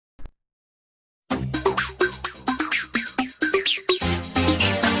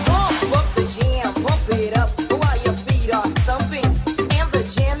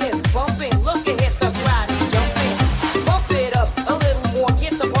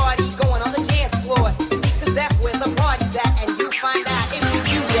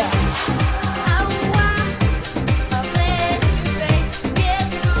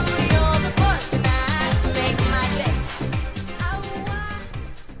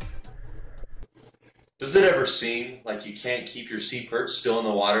Does it ever seem like you can't keep your Seaperch still in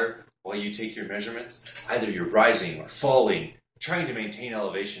the water while you take your measurements? Either you're rising or falling, trying to maintain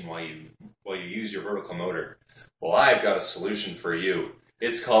elevation while you use your vertical motor. Well, I've got a solution for you.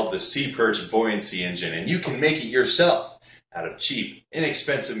 It's called the Seaperch Buoyancy Engine, and you can make it yourself out of cheap,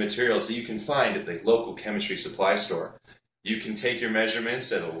 inexpensive materials that you can find at the local chemistry supply store. You can take your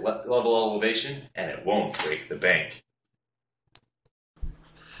measurements at a level elevation, and it won't break the bank.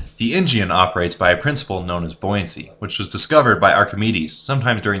 The engine operates by a principle known as buoyancy, which was discovered by Archimedes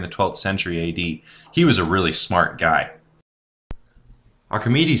sometime during the 12th century AD. He was a really smart guy.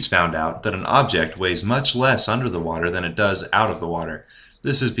 Archimedes found out that an object weighs much less under the water than it does out of the water.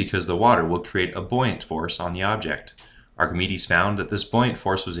 This is because the water will create a buoyant force on the object. Archimedes found that this buoyant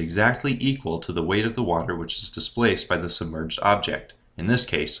force was exactly equal to the weight of the water which is displaced by the submerged object, in this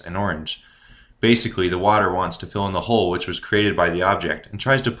case, an orange. Basically, the water wants to fill in the hole which was created by the object and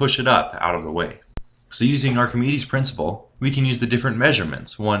tries to push it up out of the way. So using Archimedes' principle, we can use the different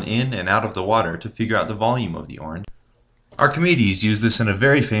measurements, one in and out of the water, to figure out the volume of the orange. Archimedes used this in a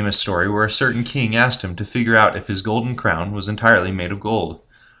very famous story where a certain king asked him to figure out if his golden crown was entirely made of gold.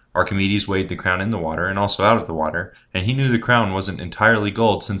 Archimedes weighed the crown in the water and also out of the water, and he knew the crown wasn't entirely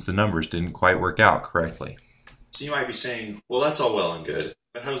gold since the numbers didn't quite work out correctly. So you might be saying, well, that's all well and good,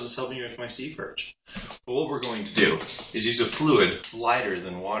 but how does this help me with my Seaperch? Well, what we're going to do is use a fluid lighter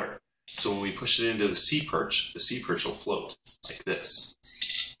than water. So when we push it into the Seaperch will float like this.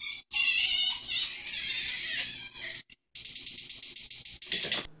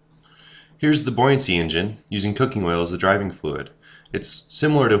 Here's the buoyancy engine using cooking oil as the driving fluid. It's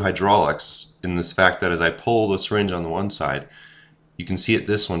similar to hydraulics in this fact that as I pull the syringe on the one side, you can see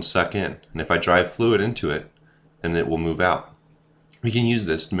this one suck in, and if I drive fluid into it, then it will move out. We can use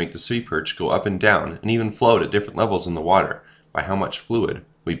this to make the Seaperch go up and down and even float at different levels in the water by how much fluid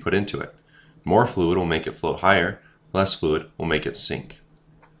we put into it. More fluid will make it float higher, less fluid will make it sink.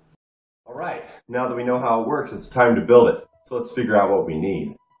 Alright, now that we know how it works, it's time to build it. So let's figure out what we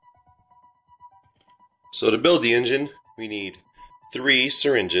need. So to build the engine, we need 3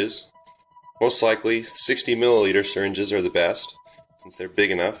 syringes. Most likely 60 milliliter syringes are the best, since they're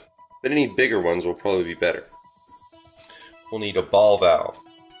big enough, but any bigger ones will probably be better. We'll need a ball valve.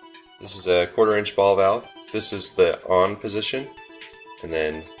 This is a 1/4 inch ball valve. This is the on position, and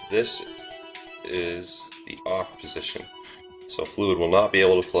then this is the off position. So fluid will not be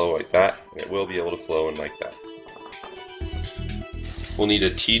able to flow like that, and it will be able to flow in like that. We'll need a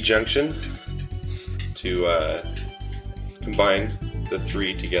T-junction to combine the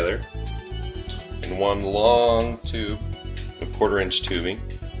 3 together, and one long tube of 1/4 inch tubing,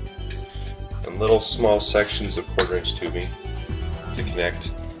 and little small sections of 1/4 inch tubing to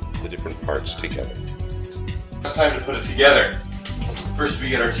connect the different parts together. It's time to put it together. First we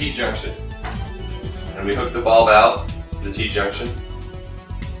get our T-junction, and we hook the ball valve to the T-junction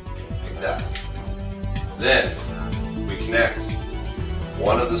like that. Then we connect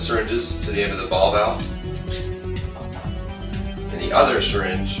one of the syringes to the end of the ball valve, and the other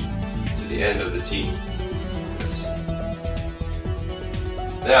syringe to the end of the T. Yes.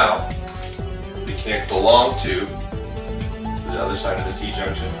 Now, we connect the long tube to the other side of the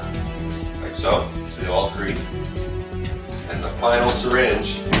T-junction, like so, so we have all 3. And the final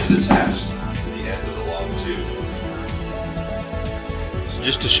syringe is attached to the end of the long tube. So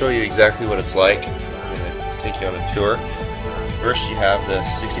just to show you exactly what it's like, I'm going to take you on a tour. First you have the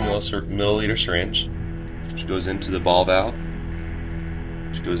 60 milliliter syringe, which goes into the ball valve,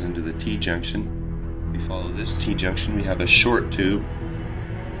 which goes into the T-junction. We follow this T-junction, we have a short tube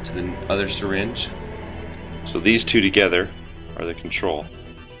to the other syringe. So these 2 together are the control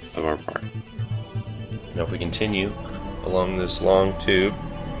of our part. Now if we continue along this long tube,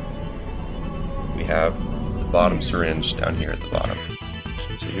 we have the bottom syringe down here at the bottom.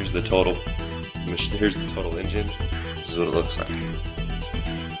 So here's the total engine. This is what it looks like.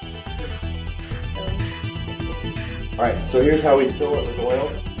 Alright, so here's how we fill it with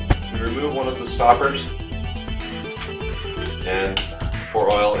oil. We remove one of the stoppers and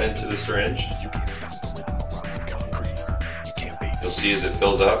pour oil into the syringe. You'll see as it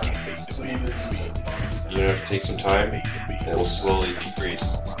fills up, you're going to have to take some time, and it will slowly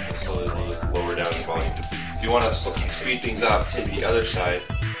decrease. It'll slowly lower down the volume. If you want to speed things up, take the other side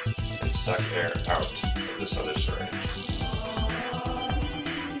and suck air out of this other syringe.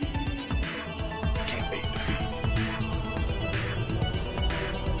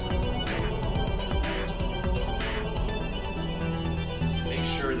 Make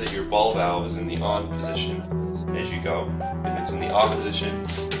sure that your ball valve is in the on position as you go. If it's in the off position,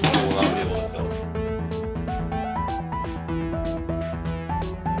 it will not be able to fill.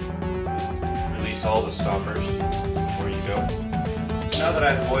 release all the stoppers before you go. Now that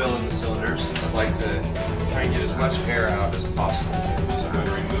I have oil in the cylinders, I'd like to try and get as much air out as possible. So I'm going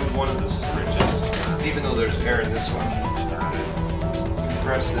to remove one of the syringes. Even though there's air in this one, I'm going to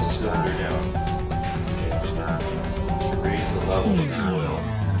compress this cylinder down to raise the level of the oil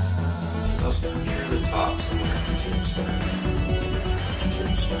up near the top somewhere.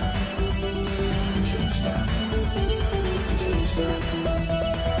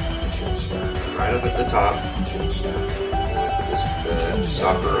 Right up at the top, with the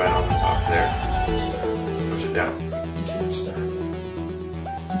stopper right on the top there. Push it down.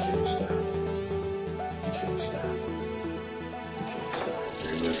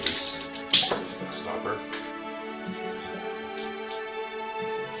 Remove this stopper.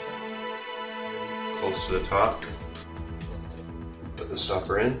 Close to the top. Put the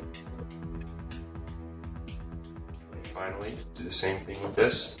stopper in. And finally, do the same thing with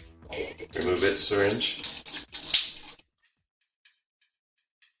this. Remove its syringe.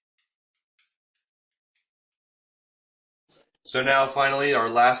 So now finally our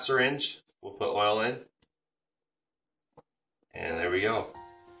last syringe, we'll put oil in. And there we go.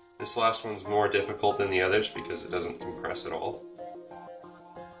 This last one's more difficult than the others because it doesn't compress at all.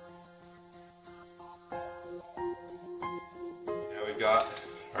 Now we've got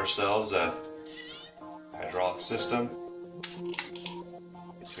ourselves a hydraulic system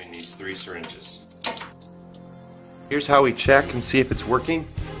between these 3 syringes. Here's how we check and see if it's working.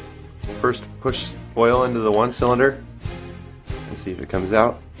 We'll first push oil into the one cylinder and see if it comes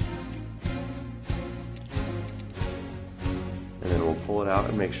out. And then we'll pull it out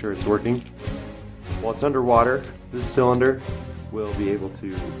and make sure it's working. While it's underwater, this cylinder will be able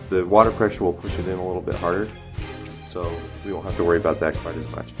to, the water pressure will push it in a little bit harder, so we won't have to worry about that quite as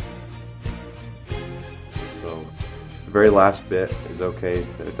much. So the very last bit is okay,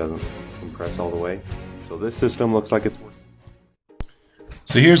 that it doesn't compress all the way. So this system looks like it's working.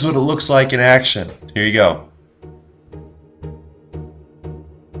 So here's what it looks like in action. Here you go.